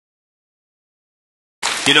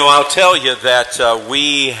You know, I'll tell you that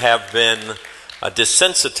we have been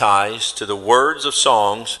desensitized to the words of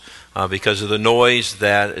songs because of the noise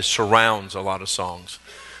that surrounds a lot of songs.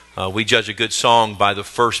 We judge a good song by the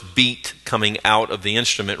first beat coming out of the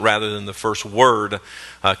instrument rather than the first word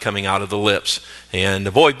coming out of the lips.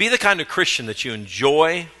 And boy, be the kind of Christian that you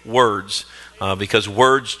enjoy words because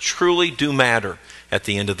words truly do matter at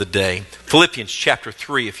the end of the day. Philippians chapter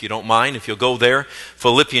 3, if you don't mind, if you'll go there.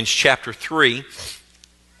 Philippians chapter 3.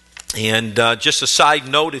 And just a side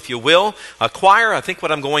note, if you will, choir, I think what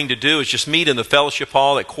I'm going to do is just meet in the fellowship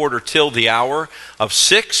hall at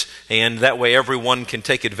 6:15, and that way everyone can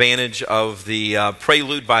take advantage of the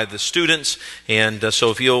prelude by the students. And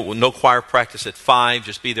so if you'll, no choir practice at 5,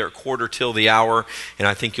 just be there at 6:15, and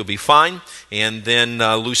I think you'll be fine. And then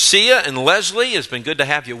Lucia and Leslie, it's been good to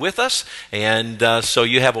have you with us. And so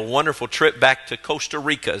you have a wonderful trip back to Costa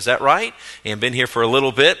Rica, is that right? And been here for a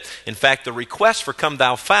little bit. In fact, the request for Come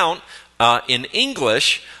Thou Fount in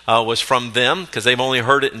English was from them because they've only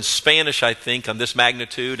heard it in Spanish, I think, on this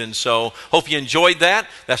magnitude. And so hope you enjoyed that.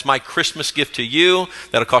 That's my Christmas gift to you.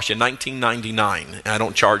 That'll cost you $19.99. I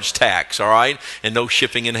don't charge tax, all right? And no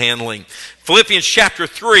shipping and handling. Philippians chapter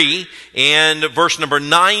 3 and verse number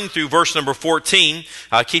 9 through verse number 14.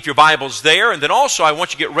 Keep your Bibles there. And then also I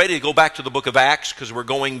want you to get ready to go back to the book of Acts because we're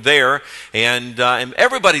going there. And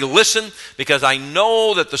everybody listen, because I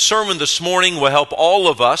know that the sermon this morning will help all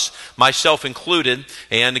of us, myself included,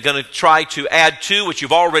 and going to try to add to what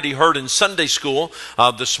you've already heard in Sunday school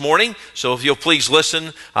this morning. So if you'll please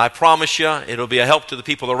listen, I promise you it'll be a help to the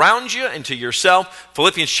people around you and to yourself.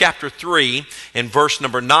 Philippians chapter 3 and verse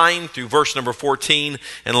number 9 through verse number 14,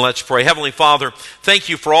 and let's pray. Heavenly Father, thank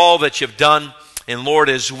you for all that you've done. And Lord,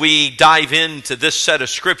 as we dive into this set of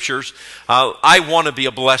scriptures, I want to be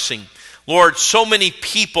a blessing. Lord, so many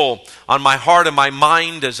people on my heart and my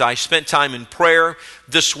mind as I spent time in prayer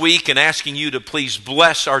this week and asking you to please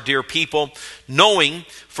bless our dear people, knowing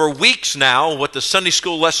for weeks now what the Sunday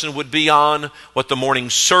school lesson would be on, what the morning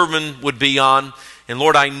sermon would be on. And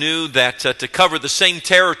Lord, I knew that to cover the same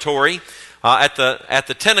territory at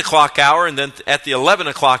the 10 o'clock hour and then at the 11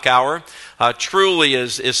 o'clock hour truly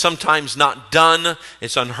is sometimes not done.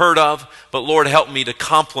 It's unheard of. But Lord, help me to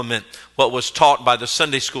complement what was taught by the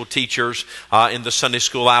Sunday school teachers in the Sunday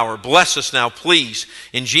school hour. Bless us now, please.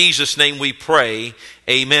 In Jesus' name we pray.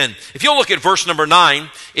 Amen. If you'll look at verse number 9,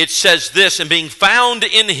 it says this, "And being found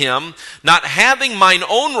in him, not having mine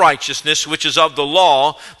own righteousness, which is of the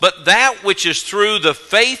law, but that which is through the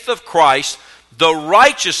faith of Christ, the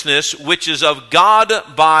righteousness which is of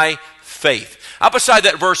God by faith." Up beside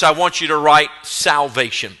that verse, I want you to write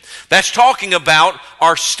salvation. That's talking about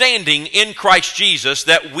our standing in Christ Jesus,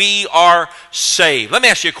 that we are saved. Let me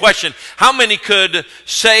ask you a question. How many could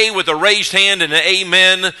say with a raised hand and an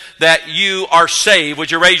amen that you are saved? Would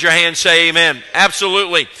you raise your hand and say amen?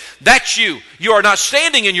 Absolutely. That's you. You are not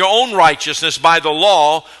standing in your own righteousness by the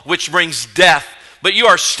law, which brings death, but you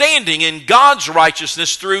are standing in God's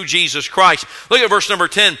righteousness through Jesus Christ. Look at verse number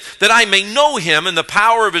 10. "That I may know him in the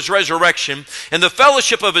power of his resurrection and the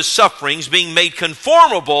fellowship of his sufferings, being made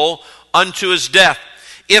conformable unto his death,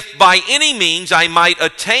 if by any means I might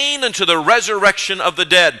attain unto the resurrection of the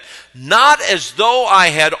dead. Not as though I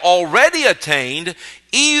had already attained,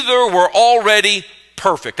 either were already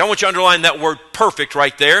perfect." I want you to underline that word perfect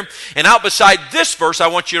right there. And out beside this verse, I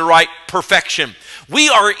want you to write perfection. We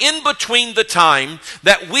are in between the time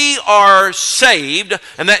that we are saved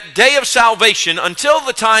and that day of salvation until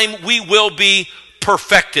the time we will be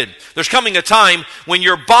perfected. There's coming a time when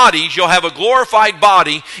your bodies, you'll have a glorified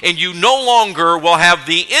body, and you no longer will have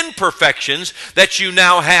the imperfections that you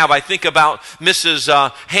now have. I think about Mrs.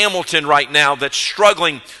 Hamilton right now that's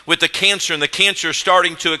struggling with the cancer, and the cancer is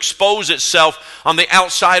starting to expose itself on the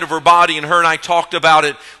outside of her body. And her and I talked about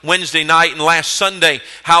it Wednesday night and last Sunday,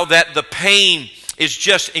 how that the pain is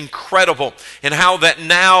just incredible, and how that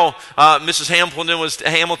now Mrs.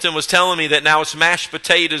 Hamilton was telling me that now it's mashed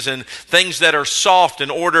potatoes and things that are soft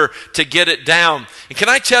in order to get it down. And can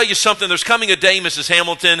I tell you something? There's coming a day, Mrs.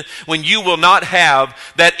 Hamilton, when you will not have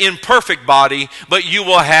that imperfect body, but you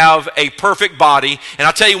will have a perfect body. And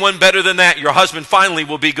I'll tell you one better than that. Your husband finally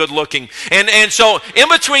will be good looking. And so in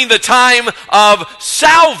between the time of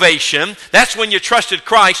salvation, that's when you trusted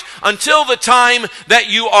Christ, until the time that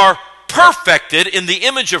you are perfected in the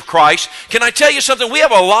image of Christ, can I tell you something? We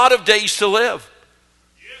have a lot of days to live.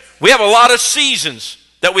 We have a lot of seasons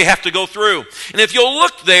that we have to go through. And if you'll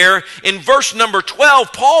look there in verse number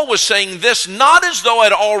 12, Paul was saying this, "Not as though I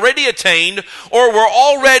had already attained or were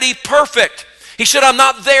already perfect." He said, I'm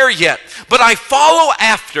not there yet, but I follow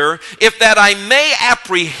after, if that I may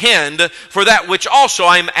apprehend for that which also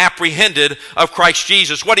I am apprehended of Christ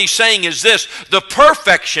Jesus. What he's saying is this: the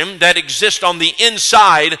perfection that exists on the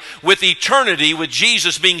inside with eternity, with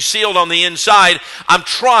Jesus being sealed on the inside, I'm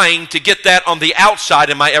trying to get that on the outside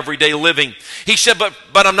in my everyday living. He said,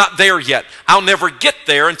 but I'm not there yet. I'll never get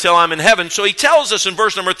there until I'm in heaven. So he tells us in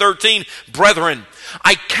verse number 13, brethren,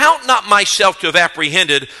 I count not myself to have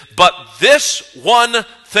apprehended, but this one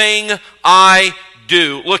thing I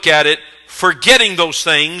do. Look at it. Forgetting those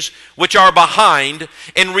things which are behind,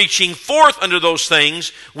 and reaching forth unto those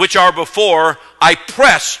things which are before, I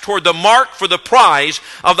press toward the mark for the prize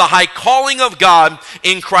of the high calling of God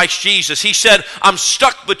in Christ Jesus. He said, I'm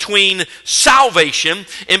stuck between salvation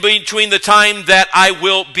and between the time that I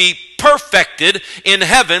will be perfected in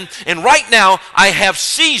heaven, and right now I have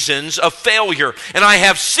seasons of failure, and I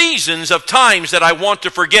have seasons of times that I want to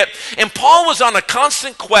forget. And Paul was on a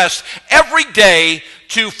constant quest every day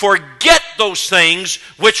to forget those things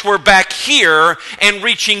which were back here and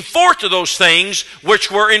reaching forth to those things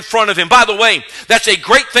which were in front of him. By the way, that's a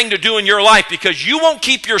great thing to do in your life, because you won't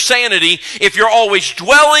keep your sanity if you're always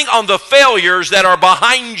dwelling on the failures that are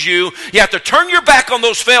behind you. You have to turn your back on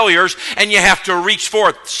those failures and you have to reach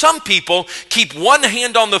forth. Some people keep one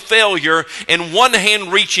hand on the failure and one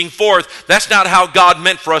hand reaching forth. That's not how God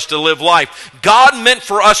meant for us to live life. God meant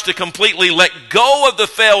for us to completely let go of the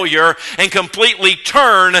failure and completely turn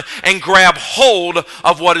and grab hold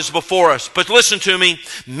of what is before us. But listen to me,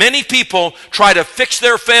 many people try to fix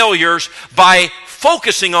their failures by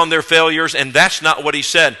focusing on their failures, and that's not what he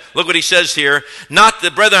said. Look what he says here. Not the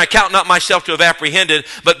brethren, I count not myself to have apprehended,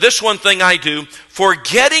 but this one thing I do,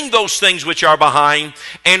 forgetting those things which are behind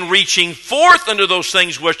and reaching forth unto those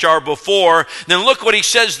things which are before. Then look what he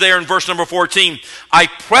says there in verse number 14. I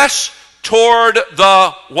press toward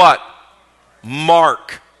the what?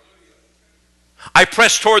 Mark. I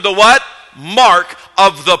press toward the what? Mark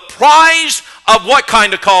of the prize of what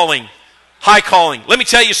kind of calling? High calling. Let me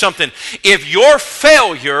tell you something. If your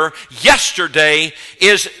failure yesterday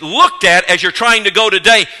is looked at as you're trying to go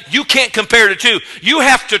today, you can't compare the two. You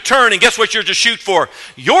have to turn, and guess what you're to shoot for?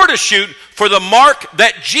 You're to shoot for the mark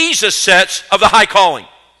that Jesus sets of the high calling.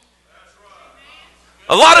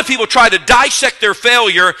 A lot of people try to dissect their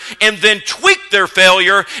failure and then tweak their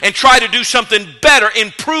failure and try to do something better,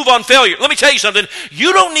 improve on failure. Let me tell you something.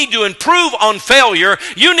 You don't need to improve on failure.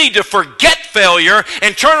 You need to forget failure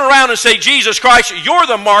and turn around and say, Jesus Christ, you're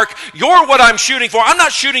the mark. You're what I'm shooting for. I'm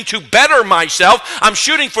not shooting to better myself. I'm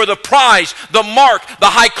shooting for the prize, the mark, the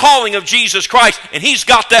high calling of Jesus Christ. And He's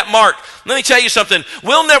got that mark. Let me tell you something.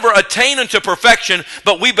 We'll never attain unto perfection,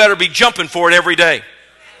 but we better be jumping for it every day.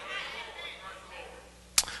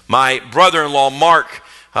 My brother-in-law, Mark,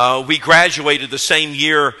 we graduated the same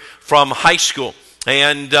year from high school.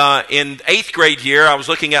 And in 8th grade year, I was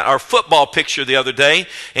looking at our football picture the other day,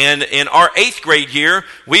 and in our 8th grade year,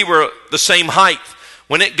 we were the same height.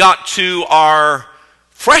 When it got to our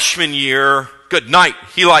freshman year, good night,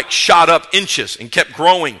 he like shot up inches and kept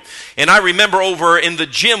growing. And I remember over in the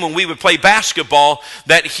gym when we would play basketball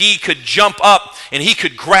that he could jump up and he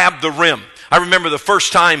could grab the rim. I remember the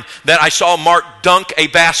first time that I saw Mark dunk a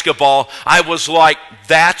basketball, I was like,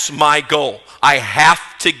 that's my goal. I have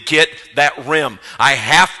to get that rim. I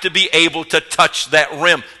have to be able to touch that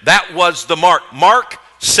rim. That was the mark. Mark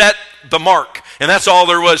set the mark. And that's all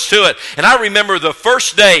there was to it. And I remember the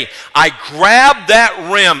first day I grabbed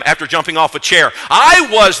that rim after jumping off a chair. I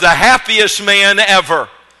was the happiest man ever.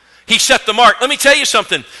 He set the mark. Let me tell you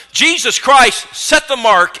something. Jesus Christ set the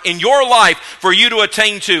mark in your life for you to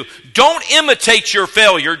attain to. Don't imitate your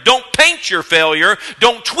failure. Don't paint your failure.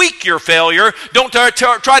 Don't tweak your failure. Don't try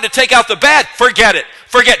to take out the bad. Forget it.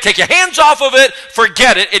 Forget. Take your hands off of it.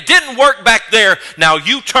 Forget it. It didn't work back there. Now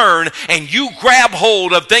you turn and you grab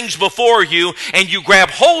hold of things before you, and you grab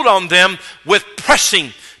hold on them with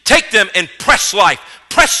pressing. Take them and press life.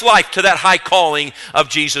 Press life to that high calling of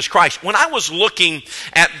Jesus Christ. When I was looking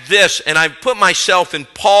at this, and I put myself in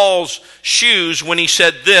Paul's shoes when he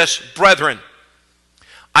said this, brethren,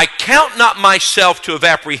 I count not myself to have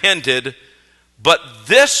apprehended, but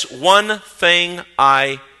this one thing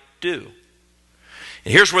I do.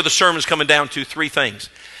 And here's where the sermon's coming down to: 3 things.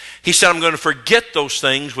 He said, I'm going to forget those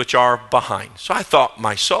things which are behind. So I thought,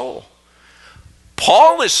 my soul.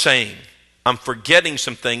 Paul is saying, I'm forgetting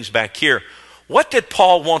some things back here. What did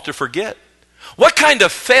Paul want to forget? What kind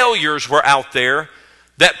of failures were out there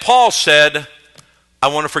that Paul said, I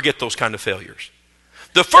want to forget those kind of failures?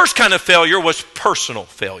 The first kind of failure was personal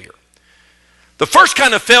failure. The first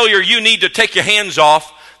kind of failure you need to take your hands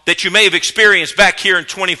off that you may have experienced back here in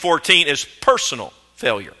 2014 is personal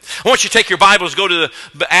failure. I want you to take your Bibles, go to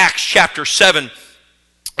the Acts chapter 7.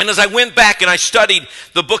 And as I went back and I studied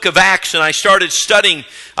the book of Acts, and I started studying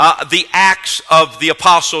the Acts of the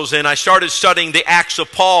Apostles, and I started studying the Acts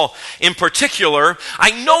of Paul in particular,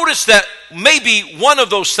 I noticed that maybe one of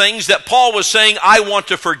those things that Paul was saying, I want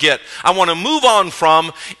to forget, I want to move on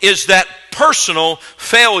from, is that personal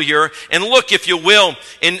failure. And look, if you will,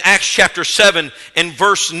 in Acts chapter 7 and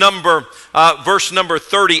verse number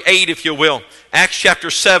 38, if you will. Acts chapter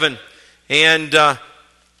 7 and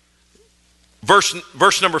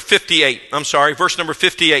verse number 58. I'm sorry, verse number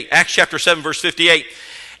 58. Acts chapter 7, verse 58.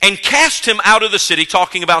 And cast him out of the city,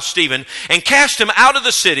 talking about Stephen, and cast him out of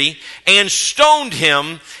the city and stoned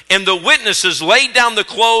him, and the witnesses laid down the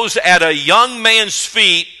clothes at a young man's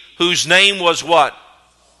feet, whose name was what?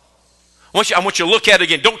 I want you to look at it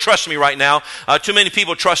again. Don't trust me right now. Too many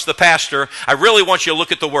people trust the pastor. I really want you to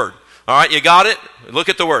look at the Word. All right, you got it? Look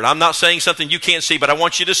at the Word. I'm not saying something you can't see, but I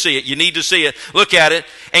want you to see it. You need to see it. Look at it.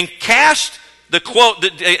 And cast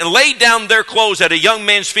and laid down their clothes at a young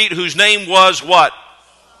man's feet, whose name was what?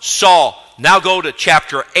 Saul. Now go to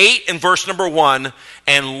chapter 8 and verse number 1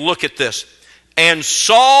 and look at this. And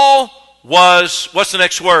Saul was, what's the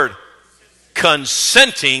next word?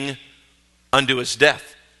 Consenting unto his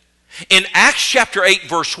death. In Acts chapter 8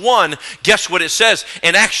 verse 1, guess what it says?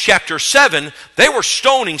 In Acts chapter 7, they were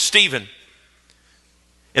stoning Stephen.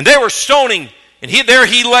 And they were stoning, and there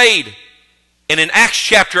he laid. And in Acts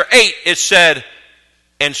chapter 8, it said,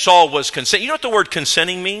 and Saul was consenting. You know what the word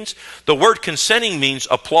consenting means? The word consenting means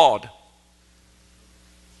applaud.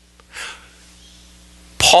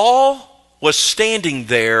 Paul was standing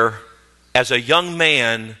there as a young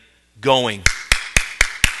man going,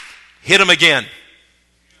 hit him again.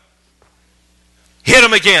 Hit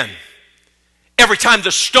him again. Every time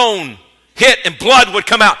the stone hit and blood would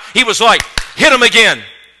come out, he was like, hit him again.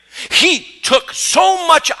 He took so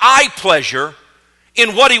much eye pleasure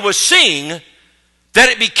in what he was seeing that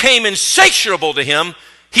it became insatiable to him.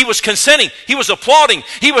 He was consenting. He was applauding.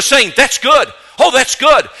 He was saying, that's good. Oh, that's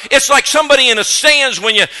good. It's like somebody in the stands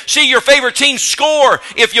when you see your favorite team score,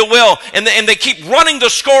 if you will, and they keep running the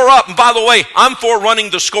score up. And by the way, I'm for running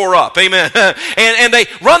the score up. Amen. and they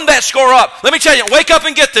run that score up. Let me tell you, wake up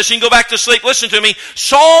and get this. You can go back to sleep. Listen to me.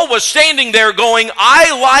 Saul was standing there going,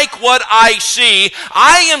 I like what I see.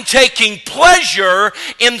 I am taking pleasure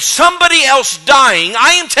in somebody else dying.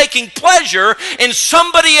 I am taking pleasure in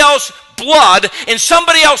somebody else blood in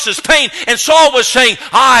somebody else's pain. And Saul was saying,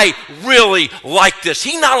 I really like this.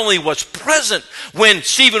 He not only was present when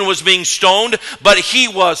Stephen was being stoned, but he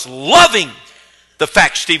was loving the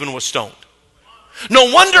fact Stephen was stoned.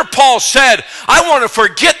 No wonder Paul said, I want to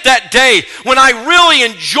forget that day when I really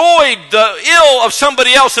enjoyed the ill of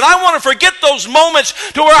somebody else. And I want to forget those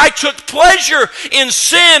moments to where I took pleasure in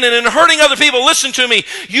sin and in hurting other people. Listen to me.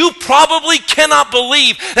 You probably cannot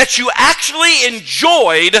believe that you actually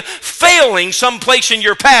enjoyed failing someplace in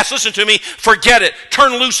your past. Listen to me. Forget it.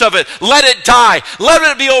 Turn loose of it. Let it die. Let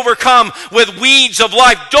it be overcome with weeds of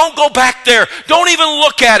life. Don't go back there. Don't even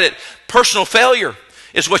look at it. Personal failure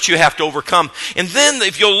is what you have to overcome. And then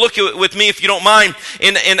if you'll look at, with me, if you don't mind,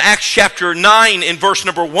 in Acts chapter 9 in verse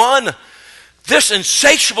number 1, this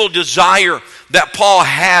insatiable desire that Paul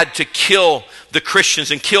had to kill the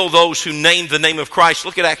Christians and kill those who named the name of Christ.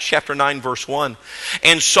 Look at Acts chapter 9 verse 1.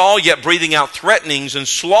 And Saul, yet breathing out threatenings and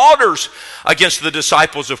slaughters against the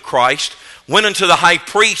disciples of Christ, went unto the high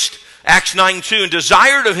priest, Acts 9:2, and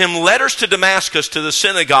desired of him letters to Damascus to the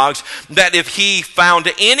synagogues, that if he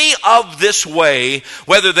found any of this way,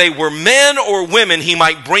 whether they were men or women, he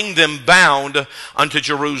might bring them bound unto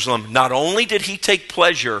Jerusalem. Not only did he take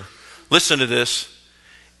pleasure, listen to this,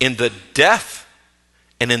 in the death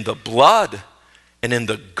and in the blood and in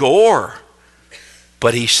the gore,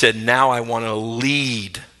 but he said, now I want to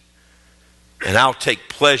lead, and I'll take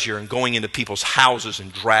pleasure in going into people's houses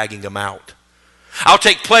and dragging them out. I'll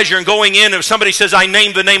take pleasure in going in. If somebody says, I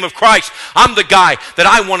name the name of Christ, I'm the guy that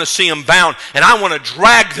I want to see them bound, and I want to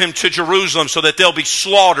drag them to Jerusalem so that they'll be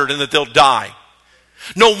slaughtered and that they'll die.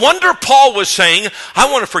 No wonder Paul was saying,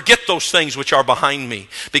 I want to forget those things which are behind me,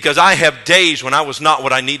 because I have days when I was not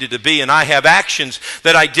what I needed to be, and I have actions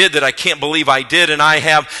that I did that I can't believe I did, and I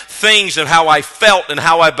have things of how I felt and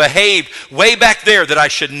how I behaved way back there that I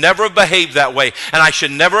should never have behaved that way, and I should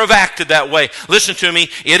never have acted that way. Listen to me.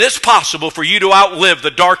 It is possible for you to outlive the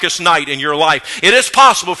darkest night in your life. It is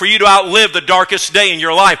possible for you to outlive the darkest day in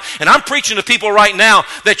your life. And I'm preaching to people right now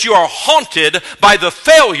that you are haunted by the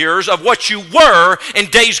failures of what you were in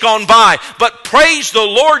days gone by. But praise the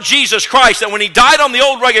Lord Jesus Christ that when He died on the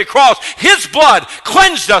old rugged cross, His blood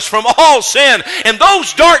cleansed us from all sin. And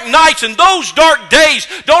those dark nights and those dark days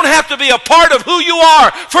don't have to be a part of who you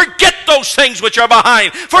are. Forget those things which are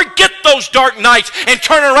behind. Forget those dark nights and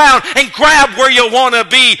turn around and grab where you want to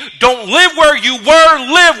be. Don't live where you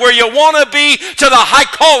were, live where you want to be, to the high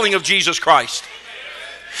calling of Jesus Christ.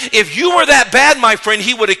 If you were that bad, my friend,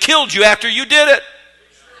 He would have killed you after you did it.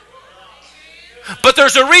 But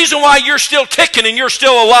there's a reason why you're still ticking and you're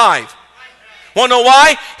still alive. Want to know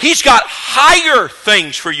why? He's got higher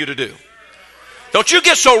things for you to do. Don't you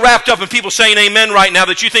get so wrapped up in people saying amen right now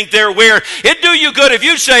that you think they're weird. It'd do you good if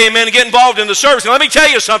you say amen and get involved in the service. And let me tell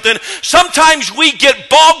you something. Sometimes we get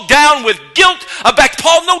bogged down with guilt about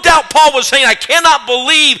Paul. No doubt Paul was saying, I cannot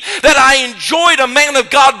believe that I enjoyed a man of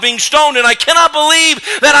God being stoned. And I cannot believe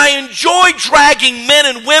that I enjoyed dragging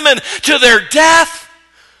men and women to their death.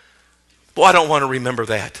 Boy, I don't want to remember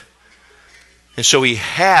that. And so he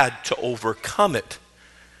had to overcome it.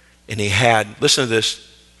 And he had, listen to this,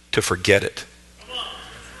 to forget it.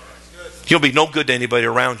 You'll be no good to anybody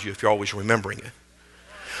around you if you're always remembering it.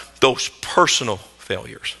 Those personal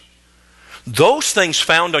failures. Those things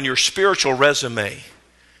found on your spiritual resume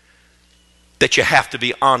that you have to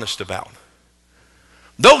be honest about.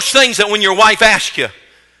 Those things that when your wife asks you,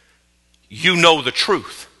 you know the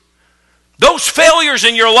truth. Those failures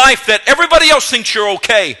in your life that everybody else thinks you're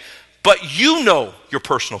okay, but you know your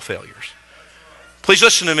personal failures. Please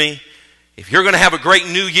listen to me. If you're going to have a great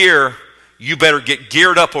new year, you better get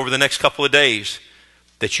geared up over the next couple of days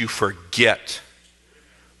that you forget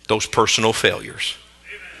those personal failures.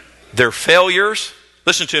 They're failures.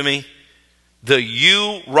 Listen to me. The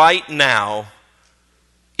you right now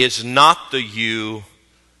is not the you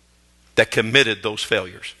that committed those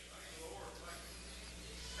failures.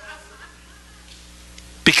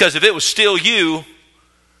 Because if it was still you,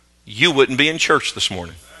 you wouldn't be in church this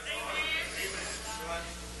morning.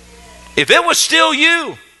 If it was still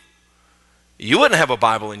you, you wouldn't have a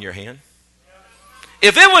Bible in your hand.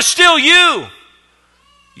 If it was still you,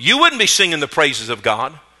 you wouldn't be singing the praises of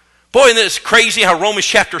God. Boy, and it's crazy how Romans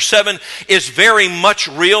chapter 7 is very much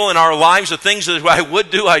real in our lives. The things that I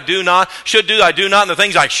would do, I do not. Should do, I do not. And the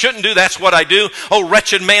things I shouldn't do, that's what I do. Oh,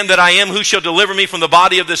 wretched man that I am, who shall deliver me from the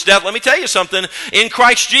body of this death? Let me tell you something. In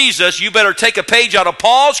Christ Jesus, you better take a page out of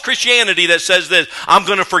Paul's Christianity that says this. I'm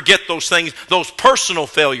going to forget those things, those personal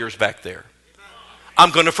failures back there.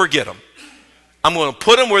 I'm going to forget them. I'm going to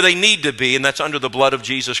put them where they need to be, and that's under the blood of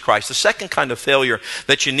Jesus Christ. The second kind of failure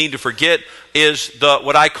that you need to forget is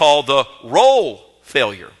what I call the role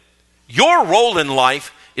failure. Your role in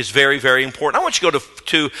life is very, very important. I want you to go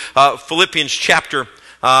to Philippians chapter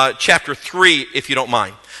 3, if you don't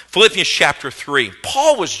mind. Philippians chapter 3.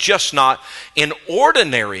 Paul was just not an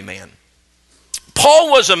ordinary man. Paul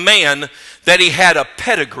was a man that he had a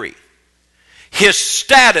pedigree. His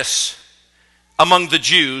status among the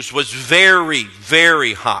Jews was very,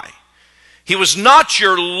 very high. He was not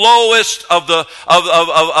your lowest of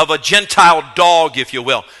a Gentile dog, if you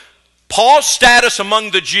will. Paul's status among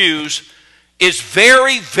the Jews is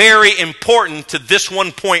very, very important to this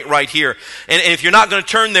one point right here. And if you're not going to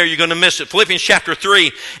turn there, you're going to miss it. Philippians chapter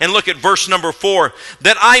 3, and look at verse number 4.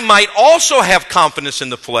 That I might also have confidence in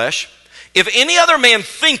the flesh, if any other man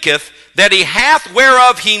thinketh that he hath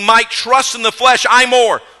whereof he might trust in the flesh, I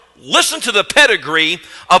more. Listen to the pedigree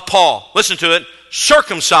of Paul. Listen to it.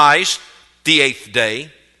 Circumcised the 8th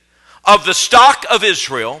day, of the stock of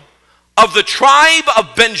Israel, of the tribe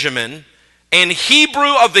of Benjamin, and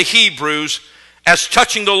Hebrew of the Hebrews, as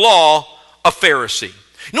touching the law, a Pharisee.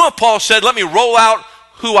 You know what Paul said? Let me roll out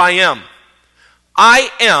who I am.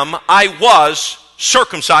 I was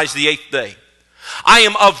circumcised the 8th day. I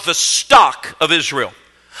am of the stock of Israel.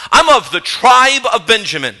 I'm of the tribe of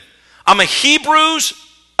Benjamin. I'm a Hebrew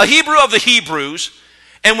of the Hebrews,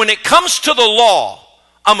 and when it comes to the law,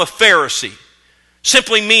 I'm a Pharisee.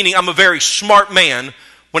 Simply meaning I'm a very smart man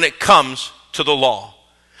when it comes to the law.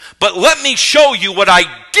 But let me show you what I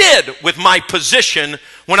did with my position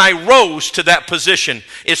when I rose to that position.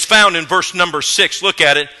 It's found in verse number 6. Look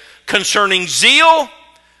at it. Concerning zeal,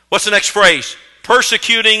 what's the next phrase?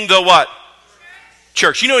 Persecuting the what?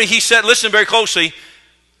 Church. You know what he said? Listen very closely.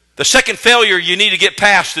 The second failure you need to get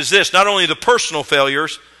past is this. Not only the personal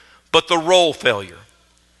failures, but the role failure.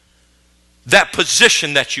 That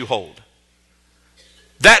position that you hold.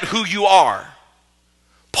 That who you are.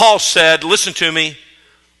 Paul said, listen to me,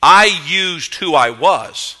 I used who I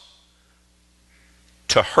was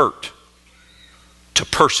to hurt, to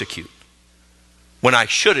persecute, when I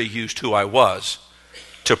should have used who I was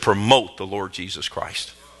to promote the Lord Jesus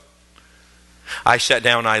Christ. I sat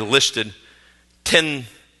down and I listed 10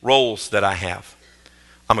 roles that I have.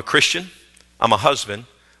 I'm a Christian. I'm a husband.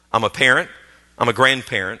 I'm a parent. I'm a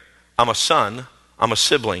grandparent. I'm a son. I'm a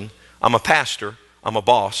sibling. I'm a pastor. I'm a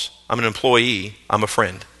boss. I'm an employee. I'm a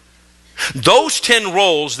friend. Those 10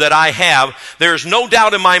 roles that I have, there's no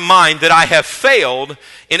doubt in my mind that I have failed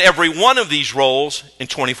in every one of these roles in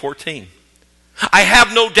 2014. I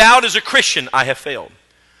have no doubt as a Christian I have failed.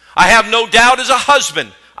 I have no doubt as a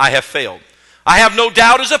husband I have failed. I have no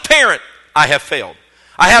doubt as a parent I have failed.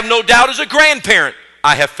 I have no doubt as a grandparent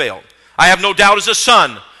I have failed. I have no doubt as a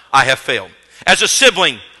son I have failed. As a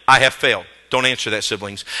sibling I have failed. Don't answer that,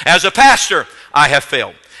 siblings. As a pastor I have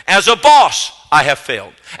failed. As a boss I have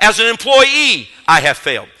failed. As an employee I have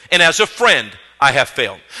failed. And as a friend I have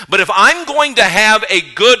failed. But if I'm going to have a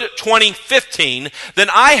good 2015, then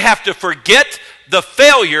I have to forget the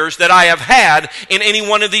failures that I have had in any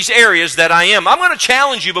one of these areas that I am. I'm going to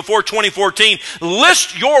challenge you before 2014.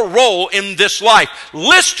 List your role in this life.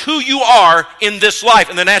 List who you are in this life.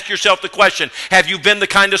 And then ask yourself the question, have you been the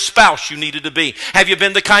kind of spouse you needed to be? Have you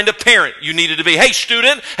been the kind of parent you needed to be? Hey,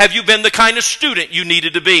 student, have you been the kind of student you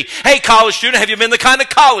needed to be? Hey, college student, have you been the kind of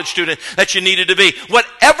college student that you needed to be?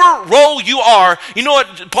 Whatever role you are, you know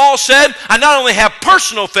what Paul said? I not only have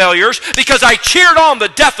personal failures because I cheered on the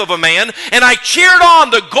death of a man, and I cheered on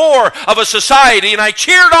the gore of a society, and I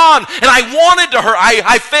cheered on, and I wanted to hurt.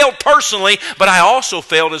 I failed personally, but I also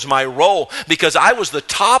failed as my role because I was the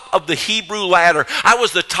top of the Hebrew ladder. I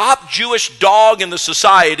was the top Jewish dog in the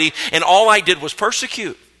society, and all I did was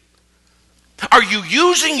persecute. Are you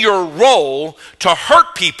using your role to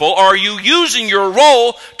hurt people, or are you using your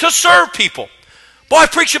role to serve people? Boy, I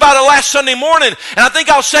preached about it last Sunday morning, and I think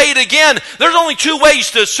I'll say it again. There's only 2 ways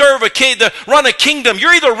to serve a king, to run a kingdom.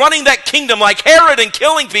 You're either running that kingdom like Herod and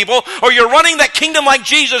killing people, or you're running that kingdom like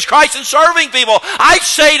Jesus Christ and serving people. I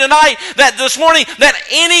say tonight, that this morning, that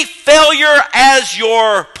any failure as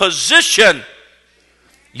your position,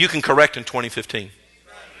 you can correct in 2015.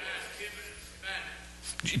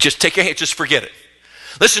 Just take your hand, just forget it.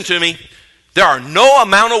 Listen to me. There are no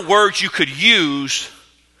amount of words you could use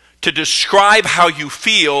to describe how you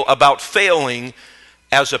feel about failing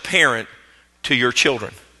as a parent to your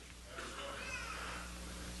children.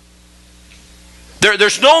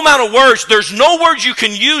 There's no amount of words, there's no words you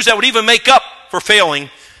can use that would even make up for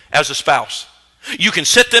failing as a spouse. You can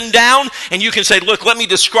sit them down and you can say, look, let me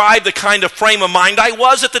describe the kind of frame of mind I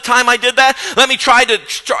was at the time I did that. Let me try to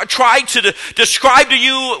describe to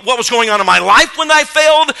you what was going on in my life when I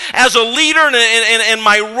failed as a leader and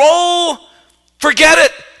my role. Forget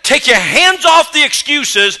it. Take your hands off the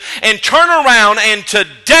excuses and turn around and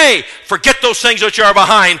today forget those things that you are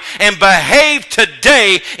behind and behave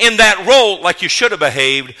today in that role like you should have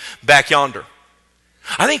behaved back yonder.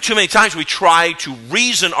 I think too many times we try to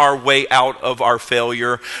reason our way out of our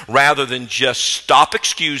failure rather than just stop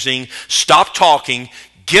excusing, stop talking,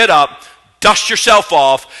 get up, dust yourself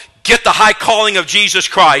off, get the high calling of Jesus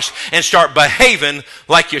Christ, and start behaving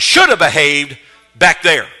like you should have behaved back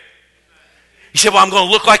there. You say, well, I'm going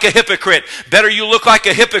to look like a hypocrite. Better you look like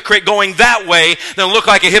a hypocrite going that way than look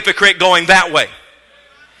like a hypocrite going that way.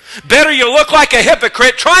 Better you look like a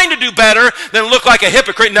hypocrite trying to do better than look like a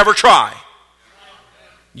hypocrite and never try.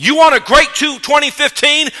 You want a great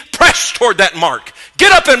 2015? Press toward that mark.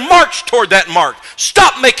 Get up and march toward that mark.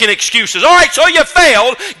 Stop making excuses. All right, so you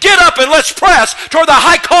failed. Get up and let's press toward the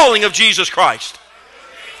high calling of Jesus Christ.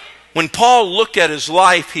 When Paul looked at his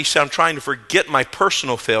life, he said, I'm trying to forget my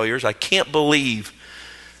personal failures. I can't believe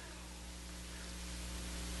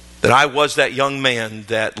that I was that young man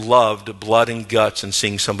that loved blood and guts and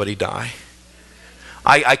seeing somebody die.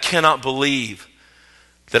 I cannot believe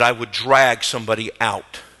that I would drag somebody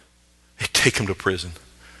out and take him to prison.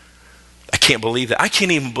 I can't believe that. I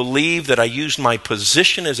can't even believe that I used my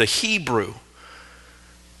position as a Hebrew.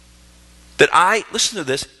 Listen to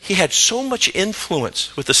this, he had so much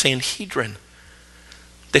influence with the Sanhedrin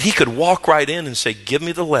that he could walk right in and say, give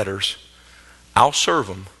me the letters, I'll serve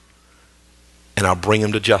them, and I'll bring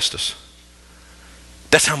them to justice.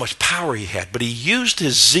 That's how much power he had. But he used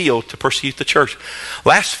his zeal to persecute the church.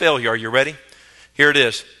 Last failure, are you ready? Here it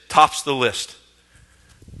is, tops the list.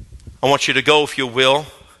 I want you to go, if you will,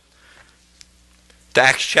 to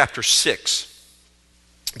Acts chapter 6.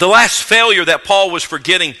 The last failure that Paul was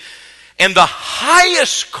forgetting, and the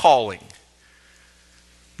highest calling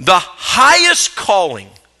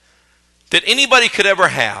that anybody could ever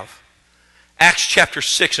have, Acts chapter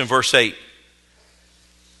 6 and verse 8.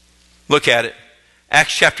 Look at it.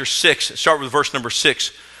 Acts chapter 6, start with verse number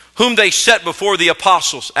 6. Whom they set before the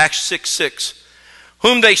apostles, Acts 6:6.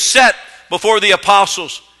 Whom they set before the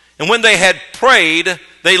apostles, and when they had prayed,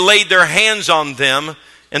 they laid their hands on them,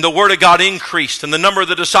 And the word of God increased, and the number of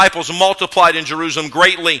the disciples multiplied in Jerusalem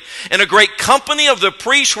greatly. And a great company of the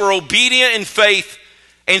priests were obedient in faith.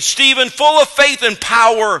 And Stephen, full of faith and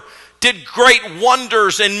power, did great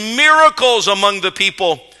wonders and miracles among the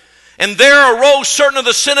people. And there arose certain of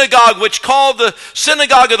the synagogue, which called the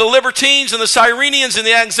synagogue of the Libertines, and the Cyrenians, and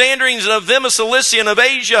the Alexandrians, and of them of Cilicia and of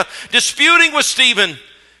Asia, disputing with Stephen.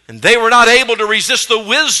 And they were not able to resist the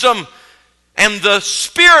wisdom and the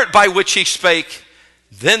spirit by which he spake.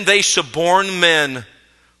 Then they suborned men,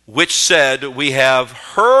 which said, we have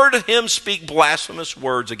heard him speak blasphemous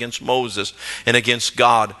words against Moses and against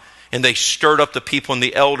God. And they stirred up the people and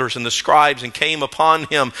the elders and the scribes, and came upon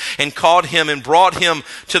him and caught him and brought him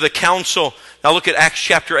to the council. Now look at Acts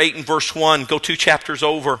chapter 8 and verse 1. Go 2 chapters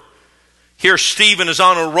over. Here Stephen is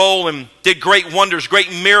on a roll and did great wonders,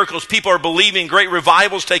 great miracles. People are believing, great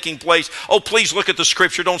revivals taking place. Oh, please look at the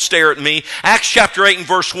scripture. Don't stare at me. Acts chapter 8 and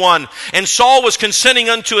verse 1. And Saul was consenting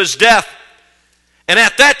unto his death. And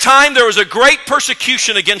at that time there was a great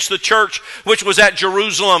persecution against the church, which was at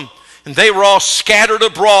Jerusalem. And they were all scattered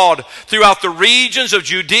abroad throughout the regions of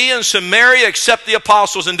Judea and Samaria, except the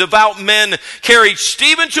apostles. And devout men carried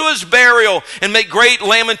Stephen to his burial, and made great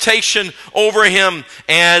lamentation over him.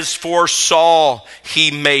 As for Saul, he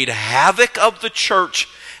made havoc of the church,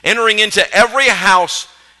 entering into every house,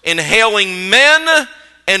 and hailing men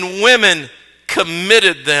and women,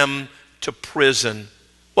 committed them to prison.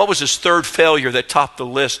 What was his third failure that topped the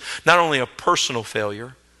list? Not only a personal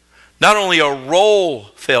failure, not only a role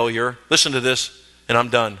failure, listen to this, and I'm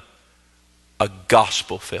done, a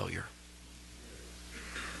gospel failure.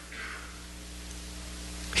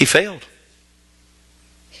 He failed.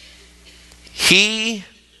 He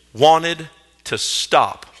wanted to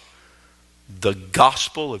stop the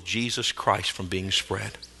gospel of Jesus Christ from being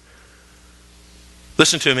spread.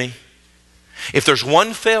 Listen to me. If there's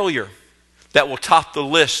one failure that will top the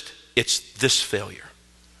list, it's this failure.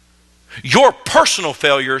 Your personal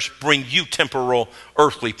failures bring you temporal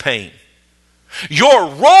earthly pain. Your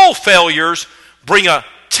role failures bring a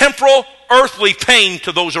temporal earthly pain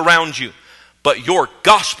to those around you. But your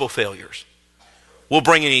gospel failures will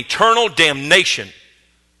bring an eternal damnation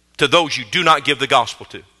to those you do not give the gospel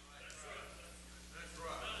to.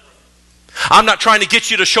 I'm not trying to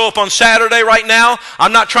get you to show up on Saturday right now.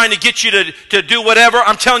 I'm not trying to get you to do whatever.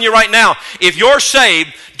 I'm telling you right now, if you're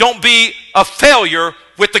saved, don't be a failure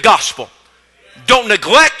with the gospel. Don't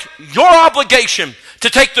neglect your obligation to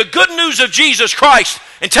take the good news of Jesus Christ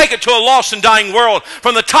and take it to a lost and dying world.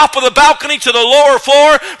 From the top of the balcony to the lower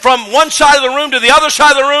floor, from one side of the room to the other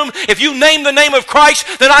side of the room, if you name the name of Christ,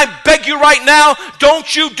 then I beg you right now,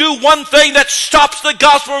 don't you do one thing that stops the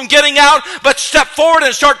gospel from getting out, but step forward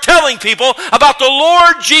and start telling people about the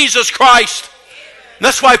Lord Jesus Christ. And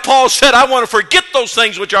that's why Paul said, I want to forget those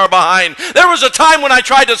things which are behind. There was a time when I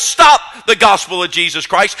tried to stop the gospel of Jesus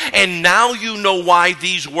Christ, and now you know why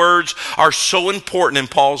these words are so important in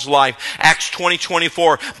Paul's life. Acts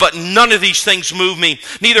 20:24. But none of these things move me,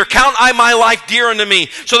 neither count I my life dear unto me,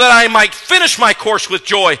 so that I might finish my course with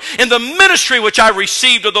joy in the ministry which I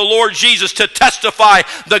received of the Lord Jesus, to testify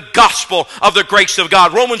the gospel of the grace of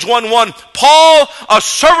God. Romans 1:1. Paul, a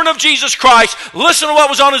servant of Jesus Christ, listen to what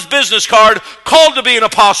was on his business card, called to be an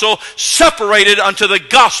apostle, separated unto the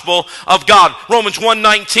gospel of God. Romans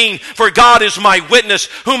 1:19. For God is my witness,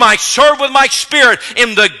 whom I serve with my spirit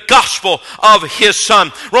in the gospel of his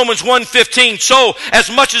Son. Romans 1:15. So as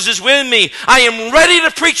much as is within me, I am ready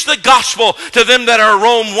to preach the gospel to them that are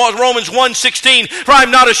Rome. Romans 1:16. For I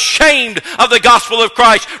am not ashamed of the gospel of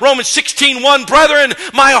Christ. Romans 16:1. Brethren,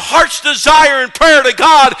 my heart's desire and prayer to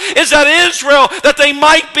God is that Israel, that they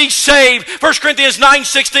might be saved. 1 Corinthians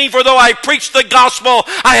 9:16. For though I preach the gospel,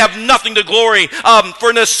 I have nothing to glory,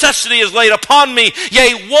 for necessity is laid upon me.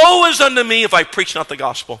 Yea, woe is unto me if I preach not the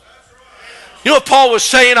gospel. You know what Paul was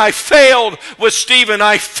saying? I failed with Stephen.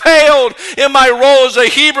 I failed in my role as a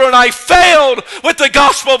Hebrew, and I failed with the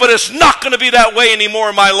gospel, but it's not going to be that way anymore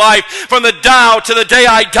in my life. From the now to the day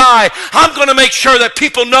I die, I'm going to make sure that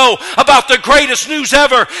people know about the greatest news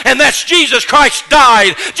ever, and that's Jesus Christ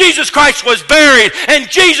died, Jesus Christ was buried, and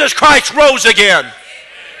Jesus Christ rose again.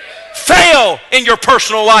 Fail in your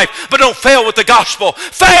personal life, but don't fail with the gospel.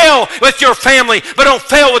 Fail with your family, but don't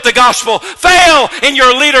fail with the gospel. Fail in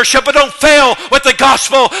your leadership, but don't fail with the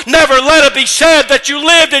gospel. Never let it be said that you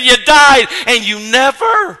lived and you died and you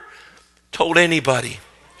never told anybody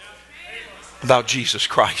about Jesus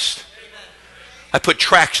Christ. I put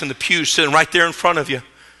tracts in the pews sitting right there in front of you.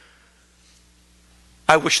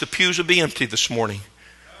 I wish the pews would be empty this morning.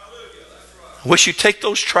 I wish you'd take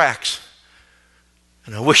those tracts.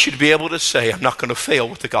 And I wish you to be able to say, I'm not going to fail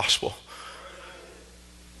with the gospel.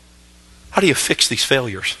 How do you fix these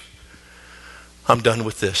failures? I'm done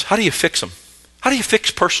with this. How do you fix them? How do you fix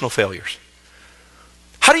personal failures?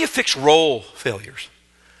 How do you fix role failures?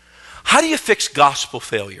 How do you fix gospel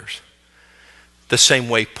failures? The same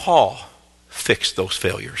way Paul fixed those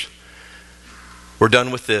failures. We're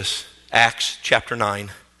done with this. Acts chapter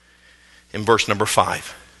 9 and verse number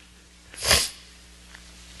 5.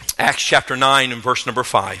 Acts chapter 9 and verse number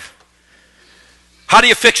 5. How do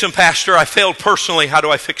you fix them, Pastor? I failed personally. How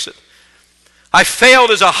do I fix it? I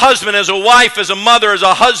failed as a husband, as a wife, as a mother, as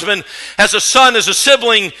a husband, as a son, as a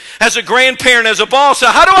sibling, as a grandparent, as a boss.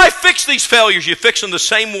 How do I fix these failures? You fix them the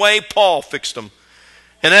same way Paul fixed them.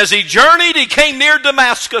 And as he journeyed, he came near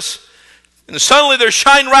Damascus. And suddenly there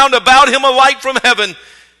shined round about him a light from heaven.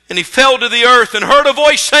 And he fell to the earth and heard a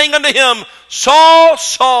voice saying unto him, Saul,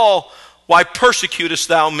 Saul, why persecutest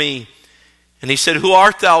thou me? And he said, Who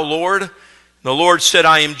art thou, Lord? And the Lord said,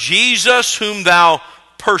 I am Jesus whom thou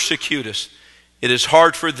persecutest. It is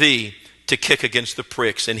hard for thee to kick against the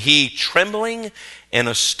pricks. And he, trembling and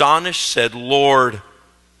astonished, said, Lord,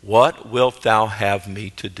 what wilt thou have me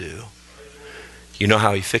to do? You know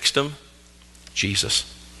how he fixed them?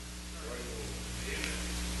 Jesus.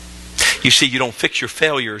 You see, you don't fix your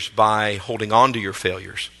failures by holding on to your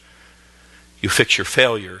failures. You fix your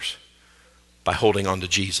failures by holding on to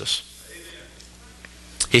Jesus.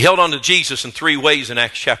 He held on to Jesus in 3 ways in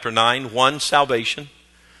Acts chapter 9. 1, salvation.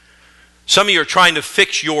 Some of you are trying to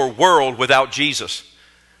fix your world without Jesus.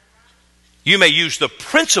 You may use the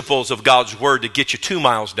principles of God's Word to get you 2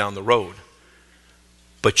 miles down the road.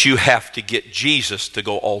 But you have to get Jesus to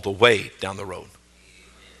go all the way down the road.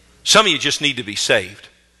 Some of you just need to be saved.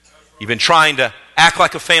 You've been trying to act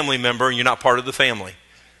like a family member and you're not part of the family.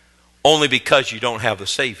 Only because you don't have the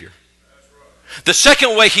Savior. The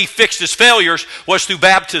second way he fixed his failures was through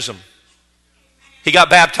baptism. He got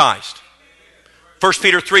baptized. 1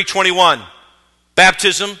 Peter 3:21.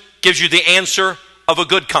 Baptism gives you the answer of a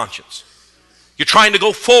good conscience. You're trying to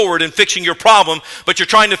go forward in fixing your problem, but you're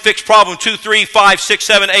trying to fix problem 2, 3, 5, 6,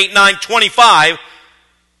 7, 8, 9, 25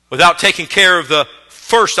 without taking care of the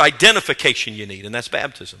first identification you need, and that's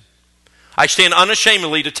baptism. I stand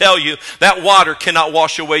unashamedly to tell you that water cannot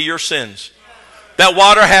wash away your sins. That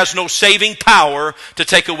water has no saving power to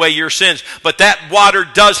take away your sins. But that water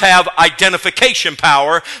does have identification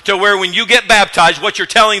power to where when you get baptized, what you're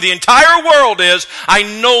telling the entire world is, I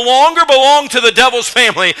no longer belong to the devil's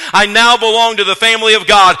family. I now belong to the family of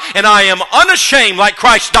God. And I am unashamed, like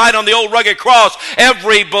Christ died on the old rugged cross.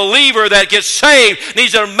 Every believer that gets saved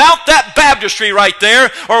needs to mount that baptistry right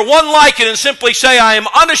there, or one like it, and simply say, I am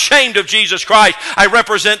unashamed of Jesus Christ. I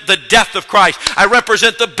represent the death of Christ. I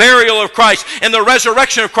represent the burial of Christ and the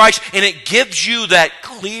resurrection of Christ, and it gives you that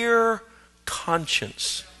clear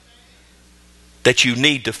conscience that you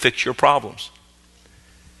need to fix your problems.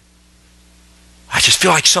 I just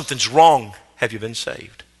feel like something's wrong. Have you been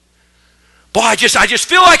saved? Boy, I just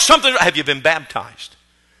feel like something. Have you been baptized?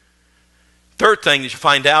 Third thing that you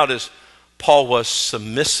find out is Paul was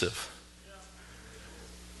submissive.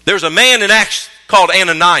 There's a man in Acts called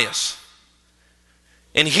Ananias,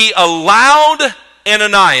 and he allowed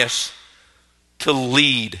Ananias to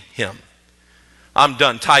lead him. I'm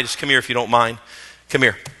done. Titus, come here if you don't mind. Come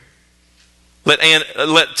here.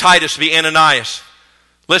 Let Titus be Ananias.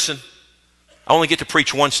 Listen, I only get to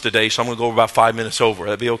preach once today, so I'm going to go over about 5 minutes over.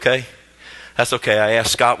 That'd be okay? That's okay. I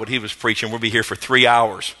asked Scott what he was preaching. We'll be here for 3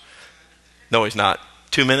 hours. No, he's not.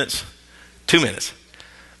 2 minutes? 2 minutes.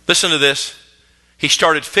 Listen to this. He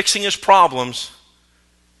started fixing his problems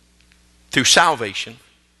through salvation.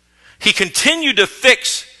 He continued to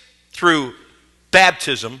fix through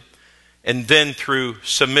baptism, and then through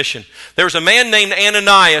submission. There was a man named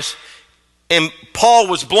Ananias, and Paul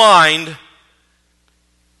was blind,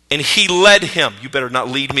 and he led him. You better not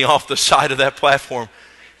lead me off the side of that platform.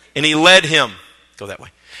 And he led him. Go that way.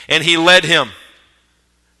 And he led him.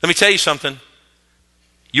 Let me tell you something.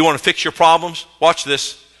 You want to fix your problems? Watch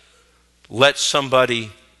this. Let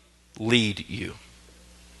somebody lead you.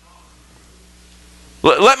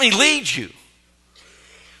 Let me lead you.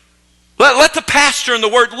 Let the pastor and the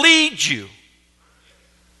word lead you.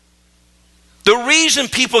 The reason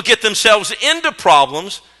people get themselves into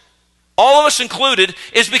problems, all of us included,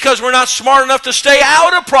 is because we're not smart enough to stay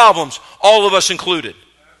out of problems, all of us included.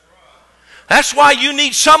 That's why you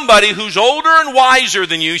need somebody who's older and wiser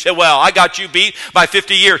than you. You say, well, I got you beat by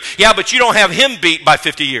 50 years. Yeah, but you don't have him beat by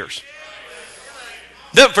 50 years.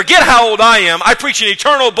 Forget how old I am. I preach an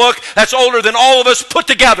eternal book that's older than all of us put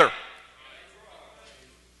together.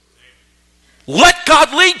 Let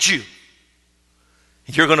God lead you.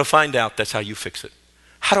 And you're going to find out that's how you fix it.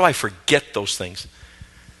 How do I forget those things?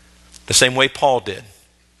 The same way Paul did.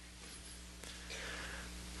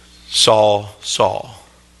 Saul, Saul.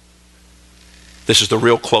 This is the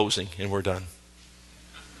real closing, and we're done.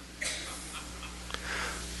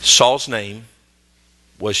 Saul's name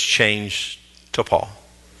was changed to Paul.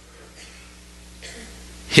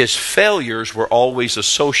 His failures were always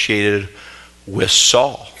associated with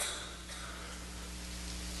Saul.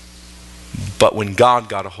 But when God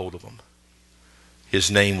got a hold of him, his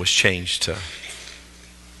name was changed to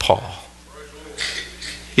Paul.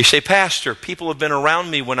 You say, Pastor, people have been around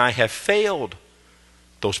me when I have failed.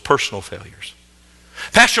 Those personal failures.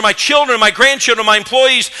 Pastor, my children, my grandchildren, my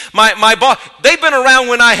employees, my boss, they've been around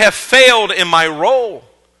when I have failed in my role.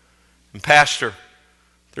 And Pastor,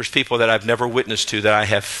 there's people that I've never witnessed to that I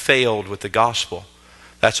have failed with the gospel.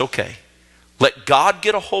 That's okay. Let God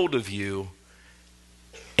get a hold of you,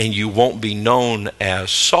 and you won't be known as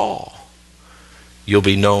Saul. You'll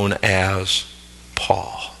be known as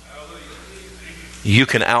Paul. You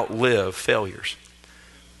can outlive failures,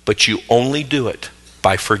 but you only do it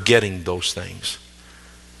by forgetting those things.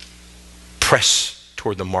 Press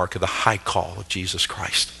toward the mark of the high call of Jesus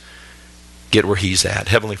Christ. Get where He's at.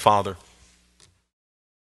 Heavenly Father,